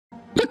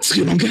What's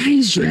going on,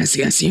 guys?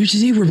 Jurassic here.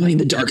 Today we're playing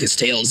The Darkest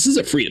Tales. This is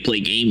a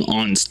free-to-play game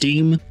on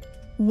Steam.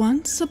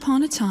 Once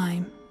upon a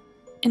time,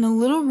 in a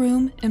little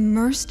room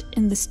immersed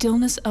in the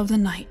stillness of the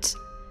night,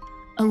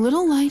 a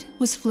little light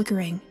was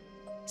flickering,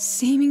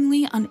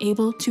 seemingly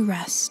unable to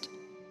rest.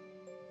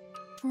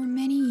 For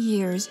many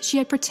years, she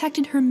had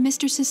protected her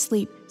mistress's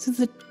sleep through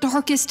the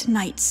darkest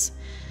nights.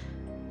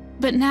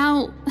 But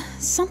now,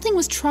 something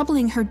was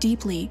troubling her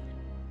deeply.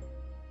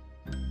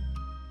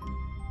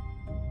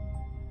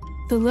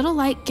 The little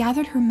light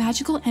gathered her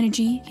magical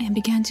energy and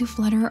began to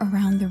flutter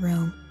around the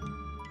room.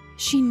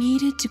 She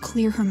needed to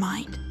clear her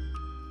mind.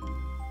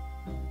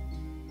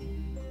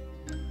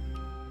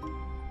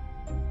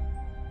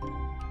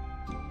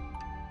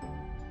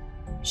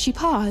 She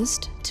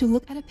paused to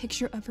look at a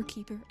picture of her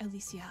keeper,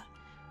 Alicia,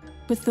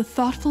 with the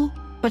thoughtful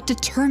but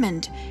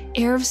determined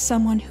air of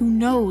someone who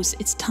knows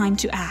it's time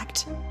to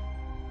act.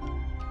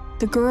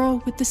 The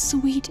girl with the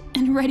sweet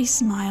and ready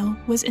smile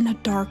was in a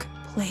dark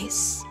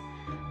place.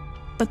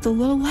 But the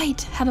little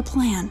light had a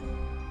plan.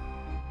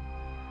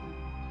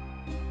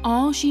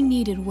 All she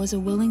needed was a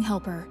willing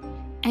helper,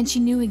 and she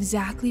knew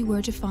exactly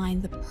where to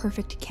find the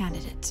perfect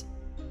candidate.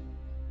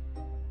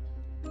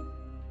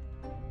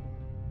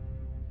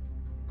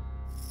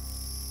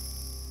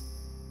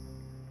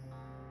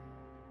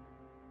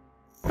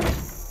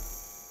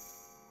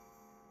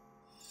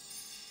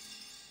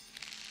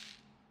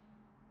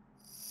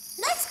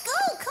 Let's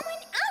go! Come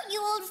on out, you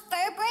old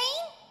fur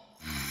brain!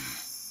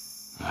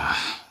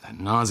 That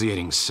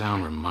nauseating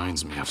sound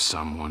reminds me of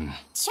someone.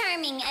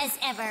 Charming as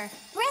ever.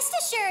 Rest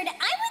assured, I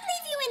would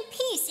leave you in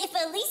peace if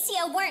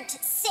Alicia weren't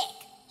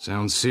sick.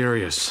 Sounds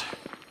serious.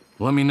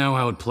 Let me know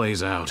how it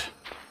plays out.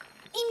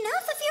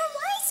 Enough of your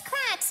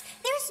wisecracks!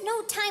 There's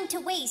no time to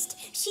waste.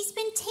 She's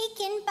been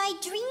taken by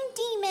dream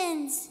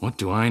demons. What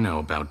do I know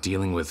about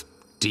dealing with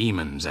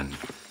demons and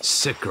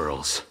sick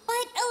girls? But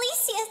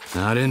Alicia...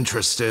 Not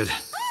interested.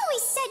 I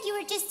always said you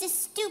were just a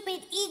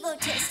stupid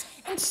egotist,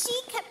 and she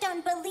kept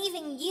on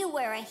believing you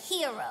were a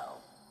hero.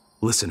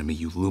 Listen to me,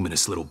 you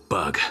luminous little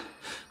bug.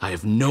 I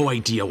have no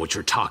idea what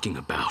you're talking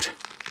about.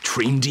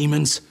 Dream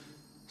demons?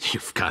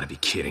 You've got to be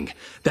kidding.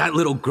 That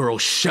little girl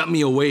shut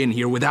me away in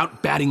here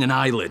without batting an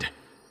eyelid.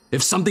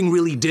 If something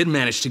really did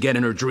manage to get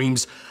in her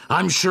dreams,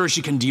 I'm sure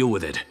she can deal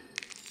with it.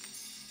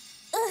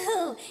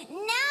 Ooh,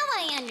 now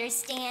I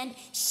understand.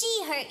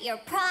 She hurt your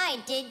pride,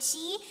 did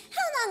she?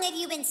 How long have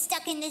you been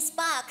stuck in this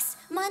box?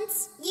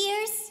 Months?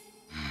 Years?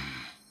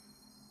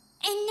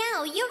 And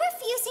now you're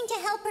refusing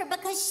to help her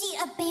because she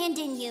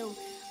abandoned you.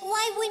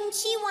 Why wouldn't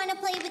she want to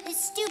play with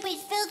this stupid,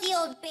 filthy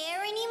old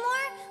bear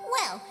anymore?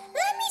 Well,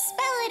 let me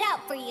spell it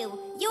out for you.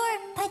 You're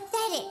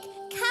pathetic,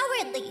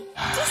 cowardly,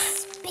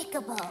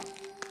 despicable.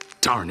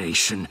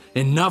 Darnation,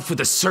 enough with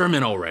the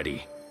sermon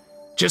already.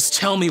 Just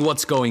tell me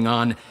what's going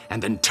on,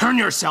 and then turn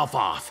yourself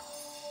off.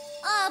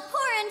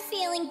 Poor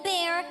unfeeling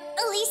bear.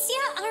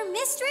 Alicia, our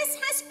mistress,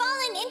 has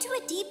fallen into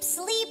a deep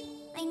sleep.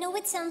 I know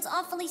it sounds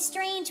awfully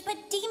strange, but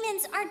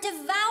demons are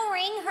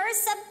devouring her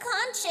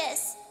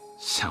subconscious.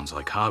 Sounds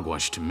like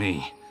hogwash to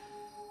me.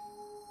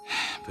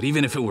 But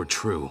even if it were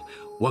true,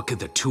 what could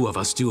the two of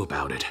us do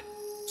about it?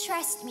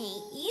 Trust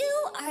me, you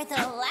are the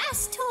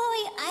last toy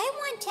I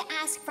want to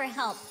ask for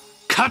help.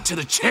 Cut to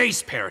the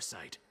chase,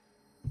 parasite!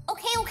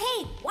 Okay,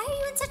 why are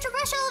you in such a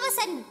rush all of a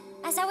sudden?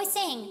 As I was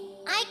saying,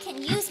 I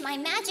can use my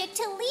magic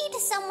to lead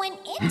someone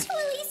into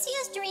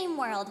Alicia's dream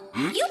world.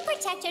 You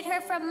protected her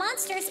from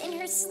monsters in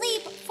her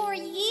sleep for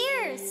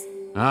years.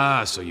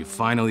 Ah, so you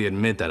finally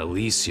admit that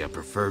Alicia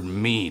preferred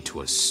me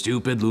to a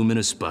stupid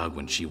luminous bug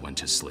when she went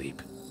to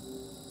sleep.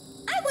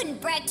 I wouldn't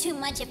brag too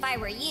much if I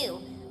were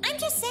you. I'm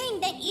just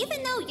saying that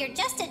even though you're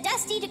just a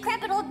dusty,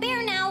 decrepit old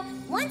bear now,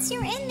 once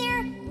you're in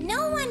there,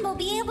 no one will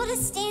be able to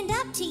stand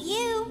up to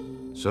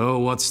you. So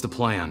what's the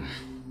plan?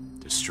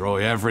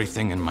 Destroy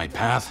everything in my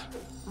path?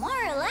 More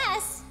or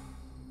less.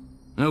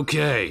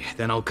 Okay,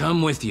 then I'll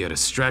come with you to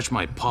stretch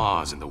my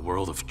paws in the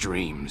world of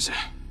dreams.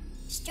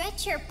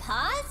 Stretch your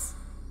paws?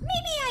 Maybe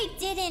I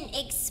didn't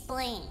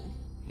explain.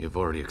 You've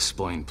already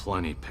explained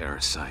plenty,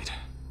 parasite.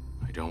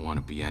 I don't want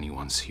to be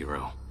anyone's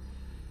hero.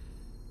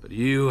 But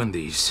you and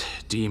these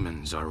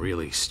demons are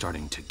really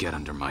starting to get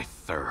under my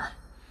fur.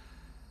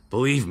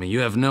 Believe me, you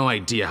have no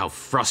idea how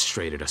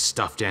frustrated a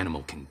stuffed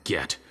animal can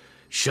get,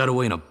 shut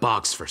away in a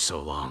box for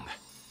so long.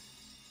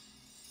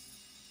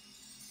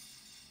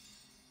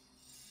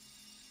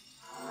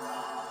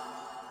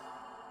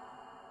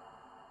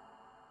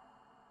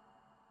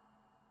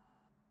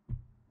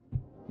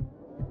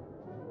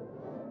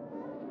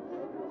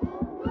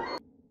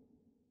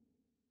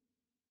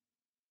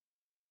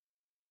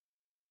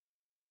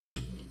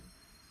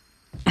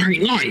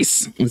 Alright,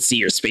 nice! Let's see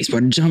your spacebar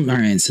to jump.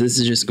 Alright, so this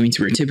is just going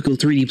through our typical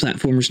 3D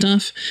platformer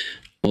stuff.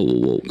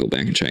 Whoa, go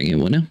back and try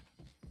again. What now?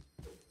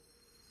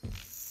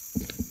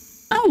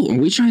 Oh, are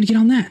we trying to get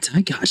on that?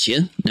 I got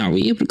you. Now, are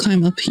we able to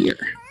climb up here?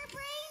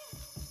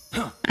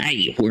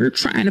 Hey, we're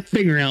trying to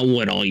figure out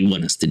what all you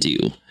want us to do.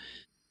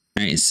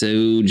 Alright,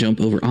 so jump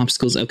over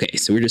obstacles. Okay,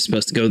 so we're just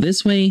supposed to go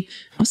this way.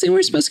 I'll say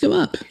we're supposed to go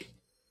up.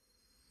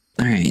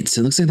 Alright,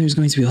 so it looks like there's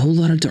going to be a whole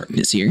lot of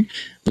darkness here.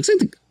 Looks like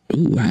the...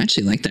 Ooh, I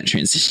actually like that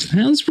transition.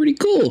 That was pretty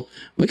cool.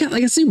 We got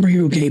like a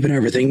superhero cape and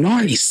everything.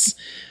 Nice!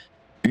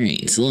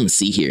 Alright, so let's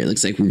see here.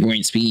 Looks like we're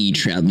going to be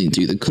traveling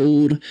through the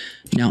cold.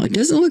 Now, it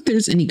doesn't look like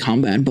there's any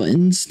combat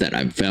buttons that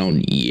I've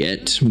found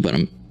yet, but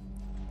I'm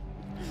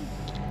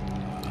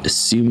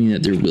assuming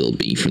that there will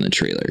be from the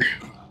trailer.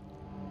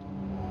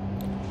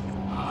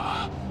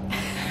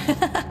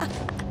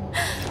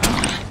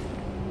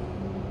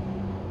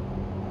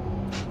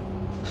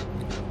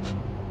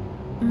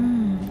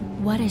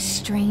 What a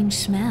strange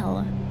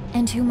smell.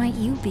 And who might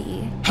you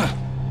be?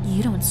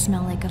 You don't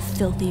smell like a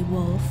filthy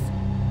wolf.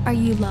 Are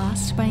you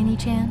lost by any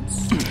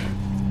chance?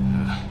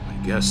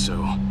 I guess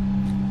so.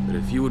 But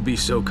if you would be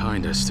so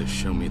kind as to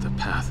show me the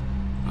path,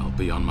 I'll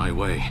be on my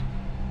way.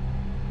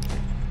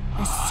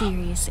 A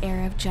serious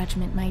air of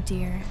judgment, my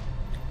dear.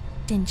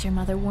 Didn't your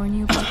mother warn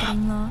you about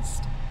getting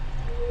lost?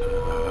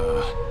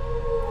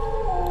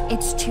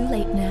 It's too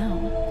late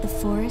now. The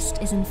forest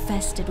is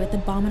infested with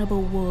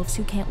abominable wolves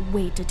who can't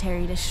wait to tear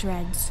you to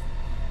shreds.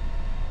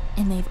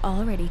 And they've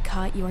already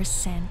caught your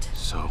scent.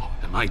 So,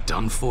 am I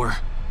done for?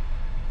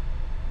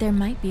 There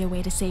might be a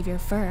way to save your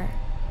fur,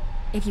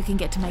 if you can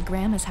get to my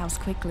grandma's house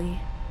quickly.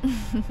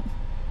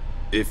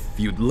 If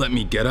you'd let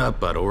me get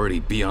up, I'd already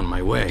be on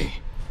my way.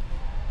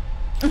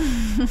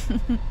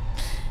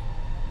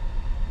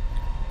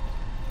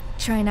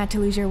 Try not to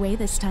lose your way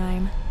this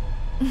time.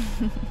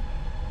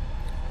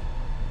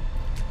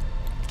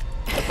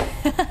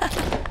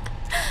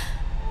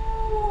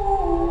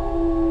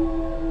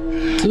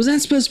 So was that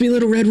supposed to be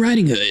Little Red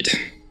Riding Hood?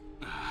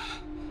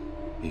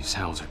 These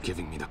howls are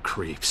giving me the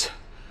creeps.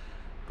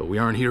 But we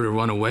aren't here to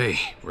run away.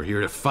 We're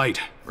here to fight,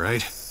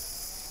 right?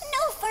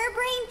 No,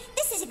 Furbrain.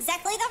 This is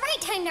exactly the right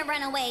time to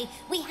run away.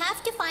 We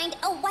have to find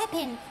a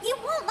weapon. You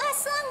won't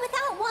last long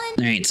without one.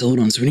 Alright, so hold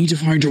on. So we need to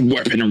find a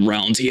weapon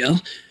around here.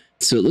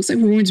 So it looks like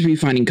we're going to be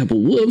finding a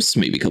couple wolves,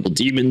 maybe a couple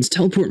demons,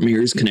 teleport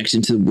mirrors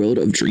connected to the world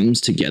of dreams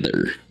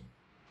together.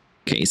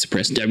 Okay, so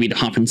press W to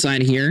hop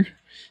inside here.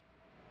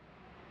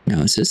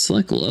 Now it says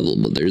select level,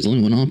 but there's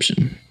only one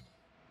option.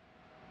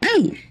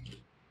 Ow!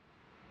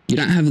 You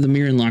don't have the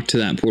mirror unlocked to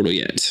that portal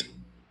yet.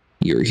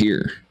 You're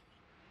here.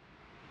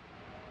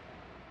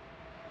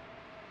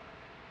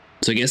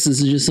 So I guess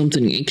this is just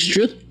something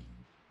extra.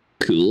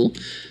 Cool.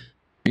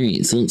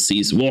 Alright, so let's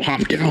see. So we'll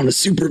hop down to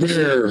Super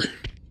Bear.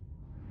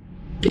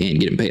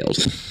 And get impaled.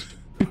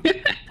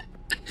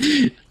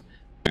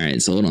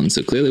 Alright, so hold on.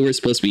 So clearly we're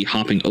supposed to be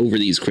hopping over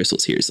these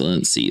crystals here. So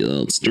let's see.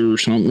 Let's do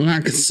something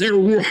like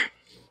so.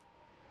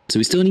 So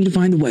we still need to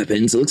find the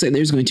weapons. It looks like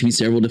there's going to be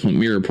several different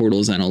mirror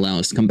portals that allow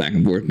us to come back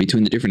and forth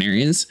between the different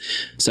areas.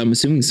 So I'm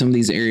assuming some of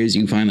these areas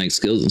you can find like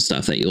skills and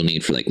stuff that you'll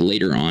need for like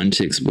later on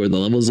to explore the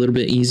levels a little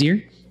bit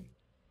easier.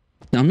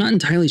 Now I'm not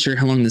entirely sure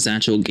how long this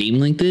actual game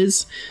length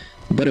is,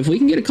 but if we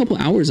can get a couple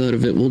hours out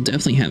of it, we'll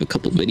definitely have a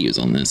couple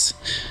videos on this.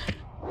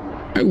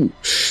 Oh,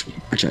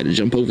 I tried to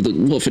jump over the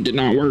wolf. It did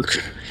not work.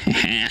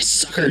 Haha,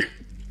 sucker.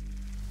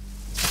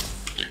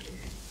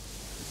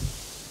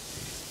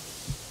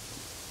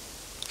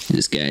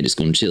 This guy just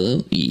gonna chill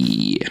out?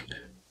 Yeah.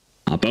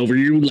 Hop over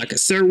you like a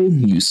serval.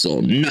 You saw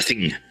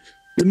nothing.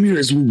 The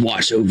mirrors will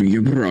watch over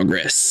your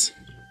progress.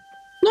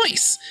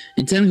 Nice.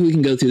 And technically we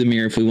can go through the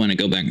mirror if we want to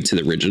go back into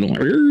the original.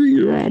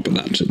 Yeah, but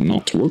that did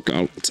not work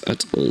out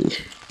at all.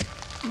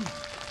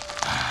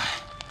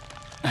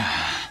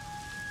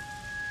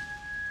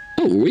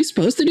 Oh, were we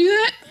supposed to do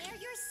that?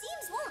 Your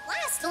seams won't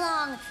last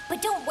long.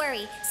 But don't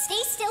worry.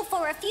 Stay still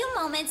for a few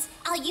moments.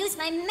 I'll use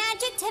my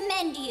magic to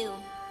mend you.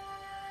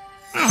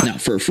 Now,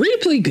 for a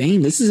free-to-play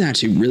game, this is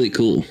actually really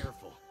cool.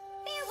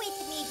 Bear with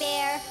me,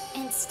 Bear,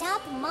 and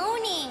stop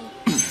moaning.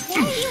 There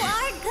you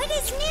are, good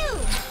as new.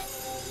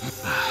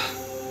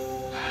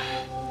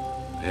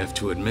 I have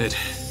to admit,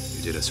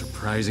 you did a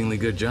surprisingly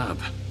good job.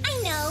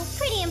 I know,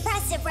 pretty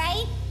impressive,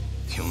 right?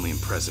 The only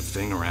impressive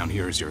thing around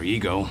here is your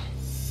ego.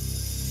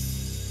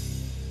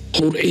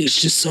 Hold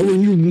H to sew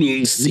in your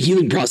wounds. The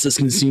healing process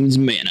consumes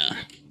mana.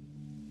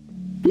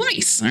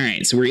 Nice. All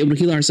right, so we're able to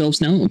heal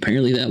ourselves now.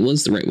 Apparently that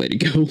was the right way to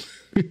go.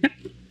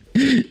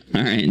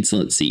 All right, so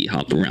let's see.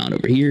 Hop around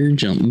over here,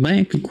 jump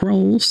back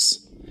across.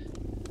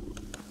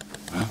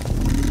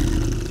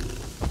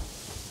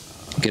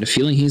 Get a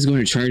feeling he's going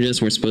to charge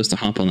us. We're supposed to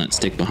hop on that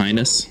stick behind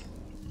us.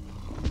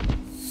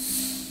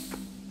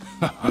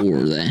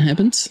 Or that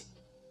happens.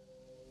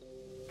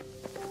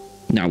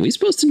 Now, are we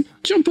supposed to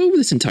jump over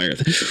this entire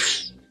thing?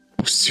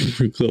 Oh,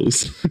 super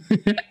close.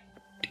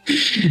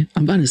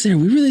 I'm about to say, are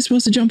we really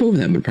supposed to jump over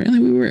that? But apparently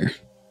we were.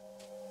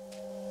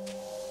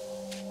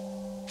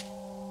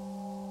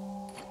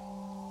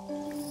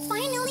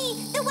 Finally,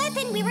 the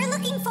weapon we were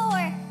looking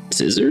for.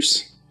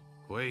 Scissors?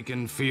 Wake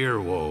and fear,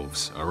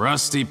 wolves. A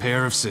rusty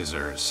pair of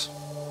scissors.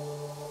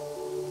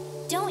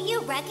 Don't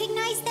you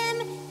recognize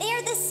them?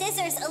 They're the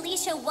scissors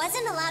Alicia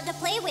wasn't allowed to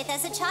play with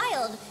as a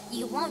child.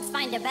 You won't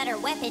find a better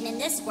weapon in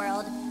this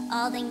world.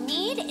 All they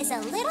need is a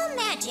little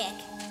magic.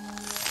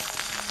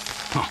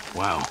 Oh,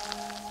 wow.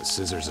 The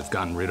scissors have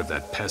gotten rid of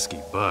that pesky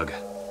bug.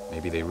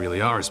 Maybe they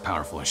really are as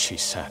powerful as she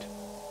said.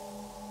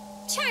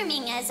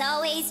 Charming as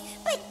always,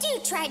 but do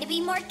try to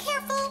be more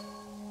careful.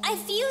 I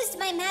fused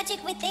my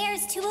magic with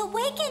theirs to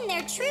awaken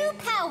their true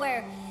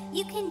power.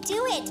 You can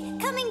do it.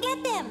 Come and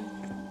get them.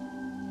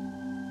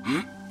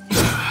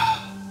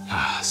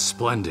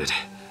 Splendid.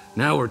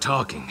 Now we're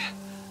talking.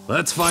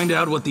 Let's find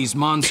out what these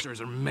monsters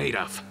are made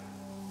of.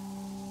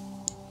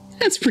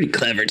 That's pretty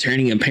clever,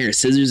 turning a pair of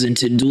scissors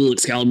into dual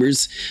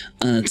Excaliburs.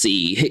 Let's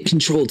see, hit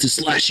control to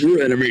slash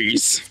your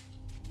enemies.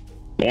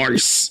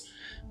 Nice.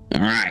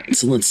 Alright,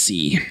 so let's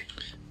see.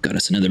 Got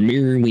us another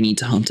mirror. We need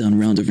to hop down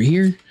around over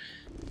here.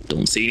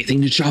 Don't see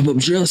anything to chop up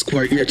just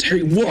quite yet.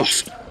 Hey,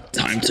 woof!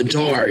 Time to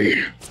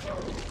die.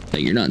 Hey,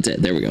 you're not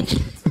dead. There we go. Bear,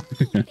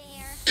 now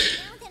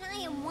that I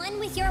am one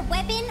with your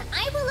weapon,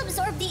 I will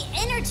absorb the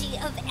energy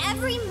of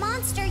every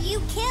monster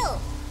you kill.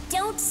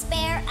 Don't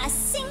spare a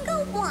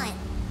single one.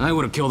 I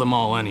would have killed them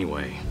all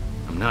anyway.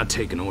 I'm not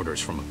taking orders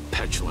from a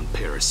petulant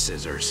pair of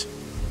scissors.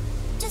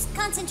 Just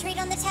concentrate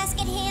on the task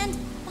at hand.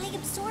 By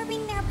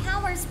absorbing their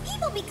powers, we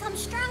will become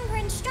stronger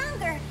and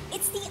stronger.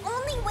 It's the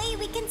only way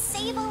we can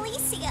save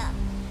Alicia.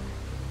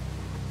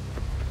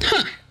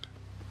 Huh.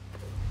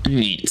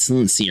 Alright, so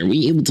let's see. Are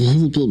we able to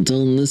help up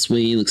down this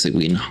way? Looks like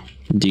we can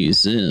do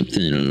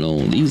something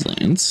along these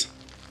lines.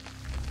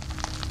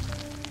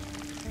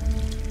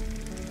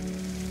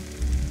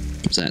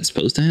 Was that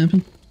supposed to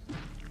happen?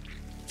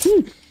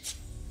 Whew.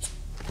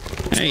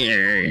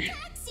 Hey.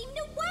 That seemed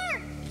to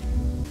work.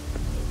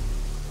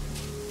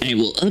 Hey,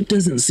 well, up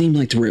doesn't seem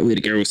like the right way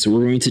to go, so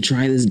we're going to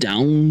try this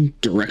down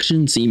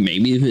direction, see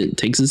maybe if it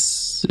takes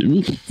us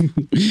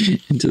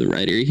into the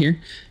right area here.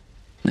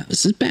 Now,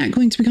 this is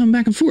going to be coming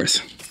back and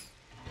forth.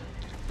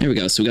 There we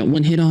go, so we got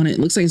one hit on it.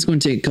 Looks like it's going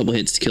to take a couple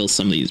hits to kill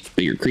some of these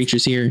bigger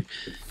creatures here.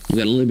 We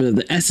got a little bit of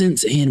the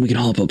essence, and we can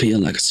hop up here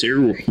like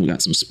so. We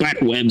got some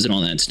spider webs and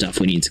all that stuff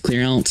we need to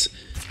clear out.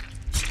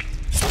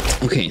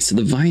 Okay, so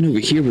the vine over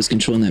here was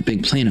controlling that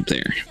big plant up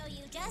there. Show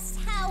you just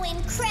how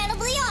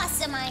incredibly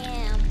awesome I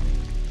am.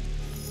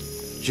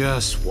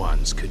 Just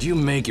once, could you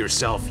make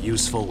yourself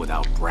useful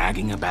without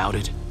bragging about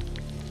it?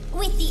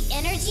 With the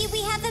energy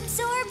we have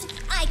absorbed,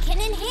 I can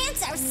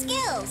enhance our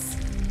skills.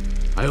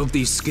 I hope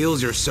these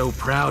skills you're so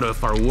proud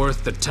of are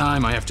worth the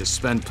time I have to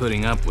spend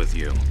putting up with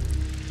you.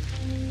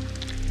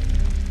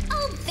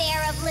 Oh,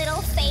 bear of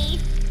little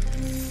faith.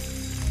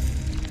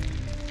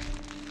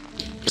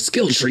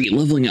 Skill tree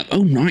leveling up.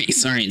 Oh,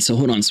 nice. All right, so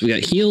hold on. So we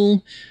got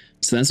heal.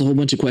 So that's a whole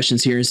bunch of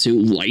questions here. So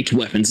light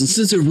weapons. The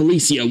scissor of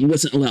Alicia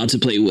wasn't allowed to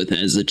play with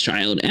as a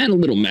child. Add a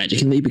little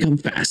magic and they become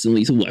fast and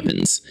lethal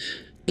weapons.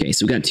 Okay,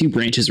 so we got 2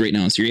 branches right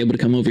now. So you're able to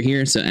come over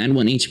here. So add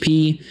 1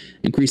 HP,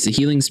 increase the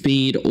healing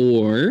speed,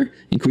 or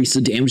increase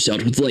the damage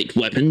dealt with light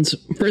weapons.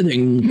 Further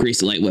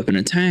increase the light weapon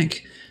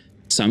attack.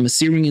 So I'm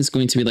assuming it's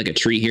going to be like a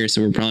tree here.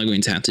 So we're probably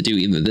going to have to do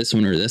either this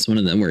one or this one,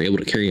 and then we're able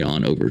to carry it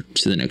on over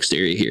to the next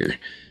area here.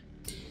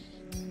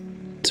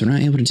 So we're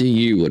not able to do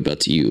you. What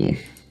about you?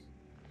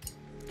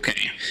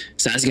 Okay,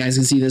 so as you guys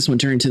can see, this one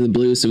turned to the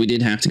blue, so we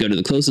did have to go to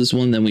the closest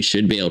one. Then we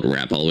should be able to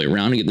wrap all the way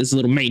around and get this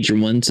little major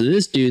one. So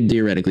this dude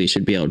theoretically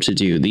should be able to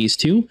do these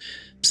 2.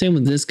 Same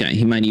with this guy.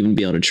 He might even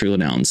be able to trickle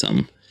down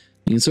some.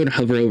 You can sort of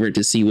hover over it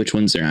to see which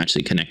ones they're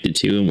actually connected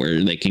to and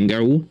where they can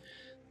go. All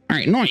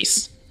right,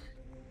 nice.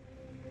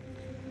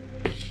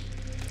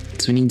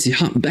 So we need to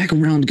hop back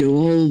around, go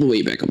all the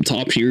way back up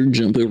top here,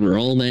 jump over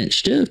all that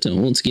stuff.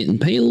 Don't want to get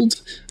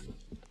impaled.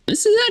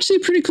 This is actually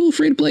a pretty cool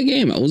free-to-play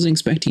game. I wasn't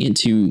expecting it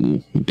to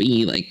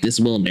be like this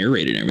well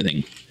narrated and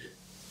everything.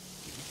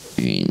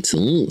 And so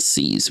let's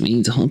see. So we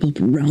need to hop up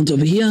around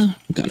over here.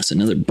 Got us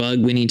another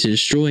bug we need to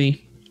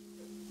destroy.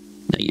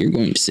 Now you're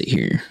going to sit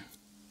here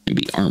and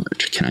be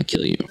armored. Can I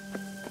kill you?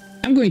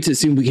 I'm going to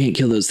assume we can't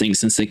kill those things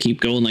since they keep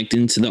going like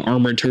into the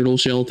armored turtle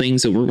shell thing.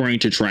 So we're going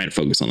to try to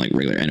focus on like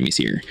regular enemies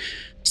here.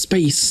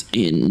 Space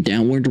in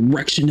downward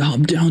direction to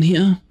hop down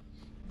here.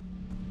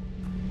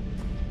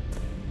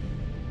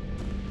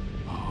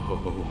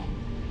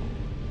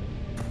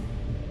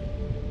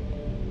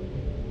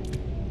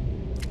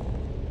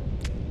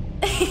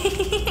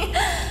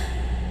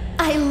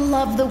 I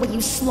love the way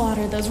you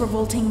slaughter those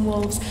revolting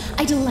wolves.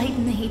 I delight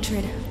in the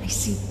hatred. I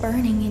see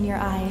burning in your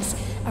eyes,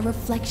 a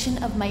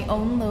reflection of my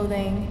own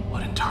loathing.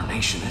 What in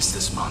tarnation is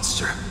this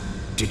monster?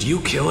 Did you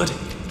kill it?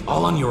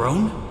 All on your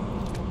own?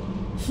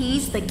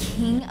 He's the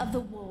king of the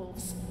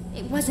wolves.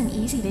 It wasn't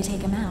easy to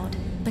take him out,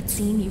 but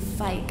seeing you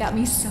fight got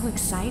me so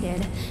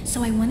excited,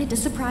 so I wanted to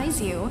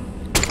surprise you.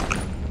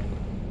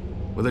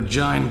 With a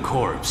giant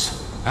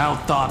corpse. How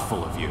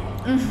thoughtful of you.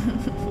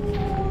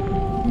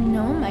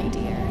 No, my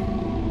dear.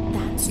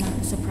 That's not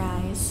a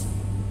surprise.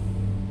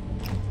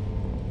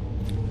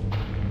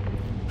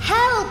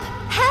 Help!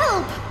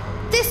 Help!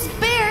 This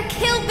bear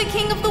killed the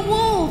king of the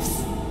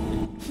wolves!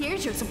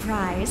 Here's your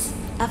surprise.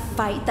 A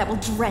fight that will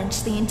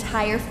drench the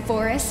entire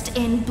forest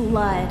in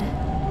blood.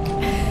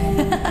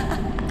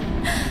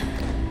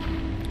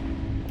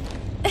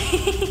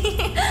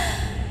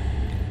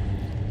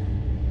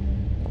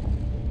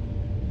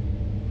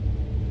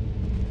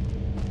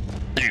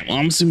 Alright, well,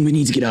 I'm assuming we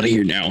need to get out of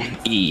here now.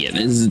 Yeah,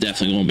 this is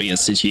definitely going to be a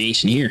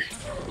situation here.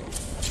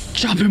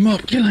 Chop him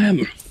up! Kill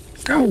him!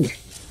 Go!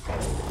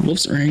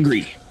 Wolves are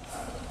angry.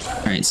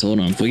 Alright, so hold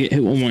on. If we get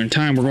hit one more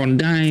time, we're going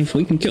to die. If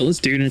we can kill this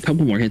dude in a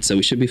couple more hits, so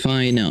we should be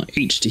fine. Now,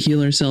 H to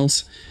heal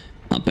ourselves.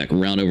 Hop back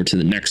around over to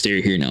the next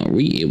area here. Now, are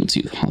we able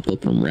to hop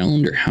up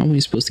around, or how are we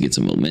supposed to get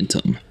some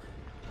momentum?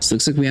 So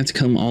looks like we have to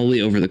come all the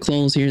way over the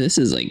claws here. This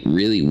is like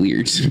really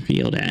weird to be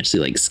able to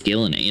actually like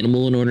scale an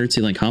animal in order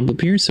to like hop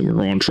up here. So we're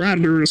going to try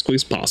to do it as quick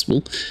as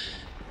possible.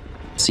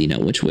 See, now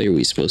which way are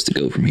we supposed to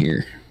go from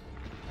here?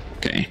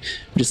 Okay,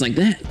 just like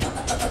that.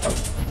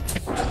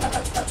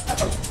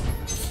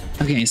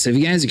 Okay, so if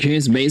you guys are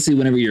curious, basically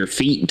whenever your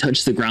feet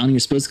touch the ground, you're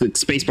supposed to click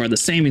spacebar at the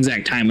same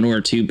exact time in order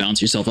to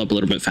bounce yourself up a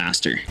little bit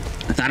faster.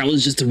 I thought it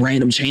was just a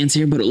random chance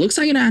here, but it looks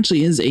like it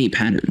actually is a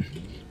pattern.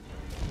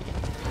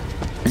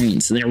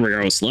 Alright, so there we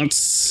go. So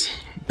let's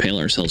impale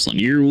ourselves on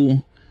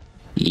you.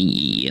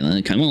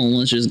 Yeah, come on,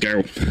 let's just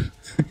go.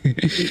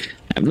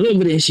 I have a little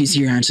bit of issues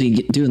here actually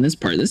doing this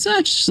part. This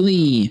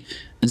actually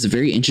is a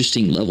very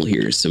interesting level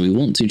here, so we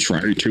want to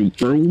try to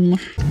boom.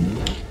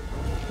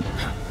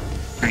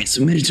 Alright,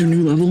 so we made it to a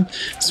new level.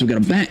 So we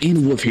got a bat and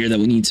a wolf here that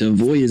we need to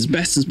avoid as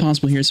best as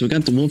possible here. So we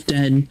got the wolf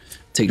dead,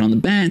 taking on the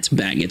bat.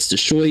 Bat gets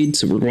destroyed,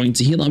 so we're going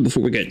to heal up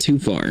before we get too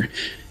far.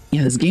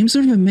 Yeah, this game's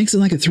sort of a mix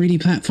of like a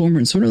 3D platformer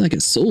and sort of like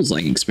a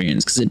Souls-like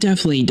experience, because it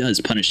definitely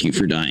does punish you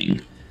for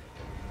dying.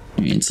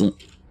 Alright, so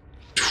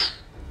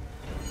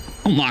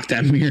unlock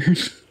that mirror.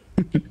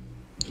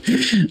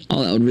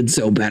 Oh, that would have been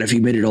so bad if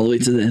you made it all the way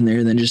to the end there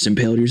and then just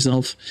impaled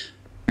yourself.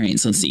 Alright,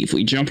 so let's see. If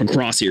we jump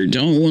across here,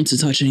 don't want to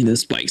touch any of the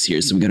spikes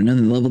here. So we got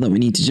another level that we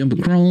need to jump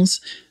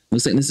across.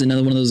 Looks like this is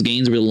another one of those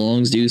games where the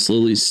logs do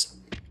slowly...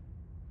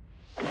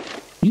 Are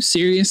you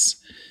serious?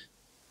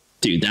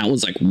 Dude, that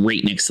was like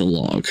right next to the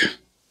log.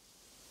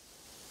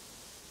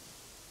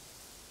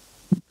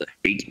 The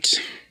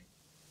hate.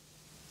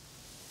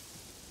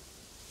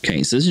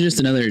 Okay, so this is just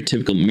another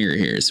typical mirror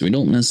here, so we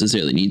don't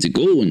necessarily need to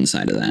go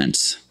inside of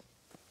that.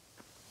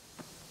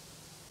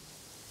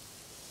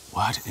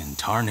 What in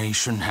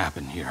tarnation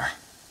happened here?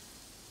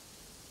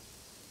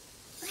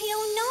 I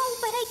don't know,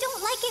 but I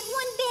don't like it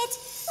one bit.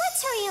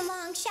 Let's hurry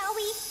along, shall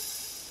we?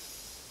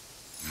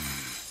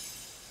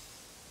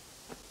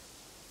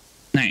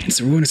 Nice,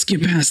 so we're going to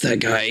skip past that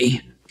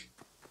guy.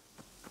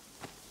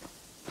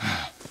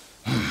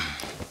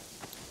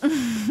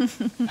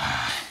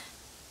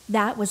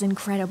 That was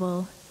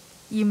incredible.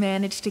 You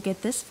managed to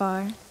get this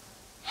far.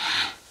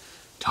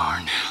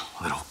 Darn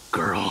little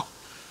girl.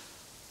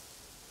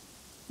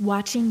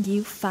 Watching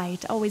you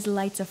fight always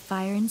lights a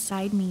fire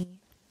inside me.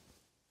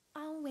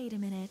 Oh, wait a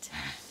minute.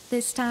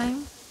 This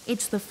time,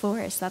 it's the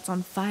forest that's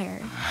on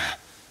fire.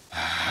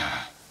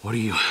 What are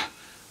you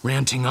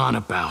ranting on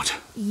about?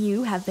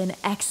 You have been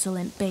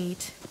excellent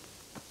bait.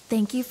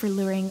 Thank you for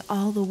luring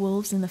all the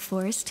wolves in the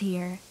forest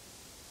here.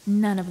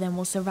 None of them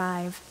will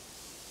survive.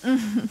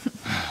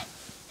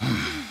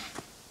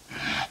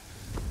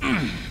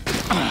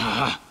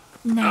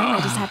 Now I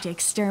just have to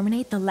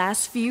exterminate the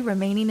last few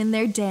remaining in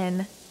their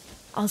den.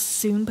 I'll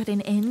soon put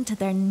an end to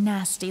their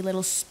nasty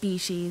little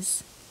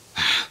species.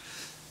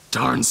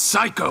 Darn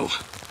psycho!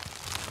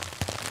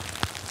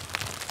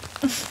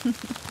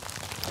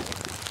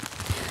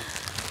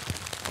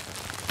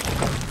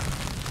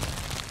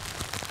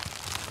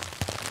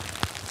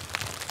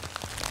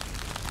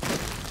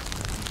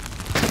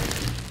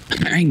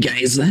 Alright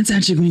guys, that's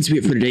actually going to be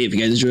it for today. If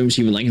you guys enjoyed,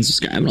 leave a like and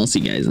subscribe, and I'll see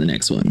you guys in the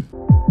next one.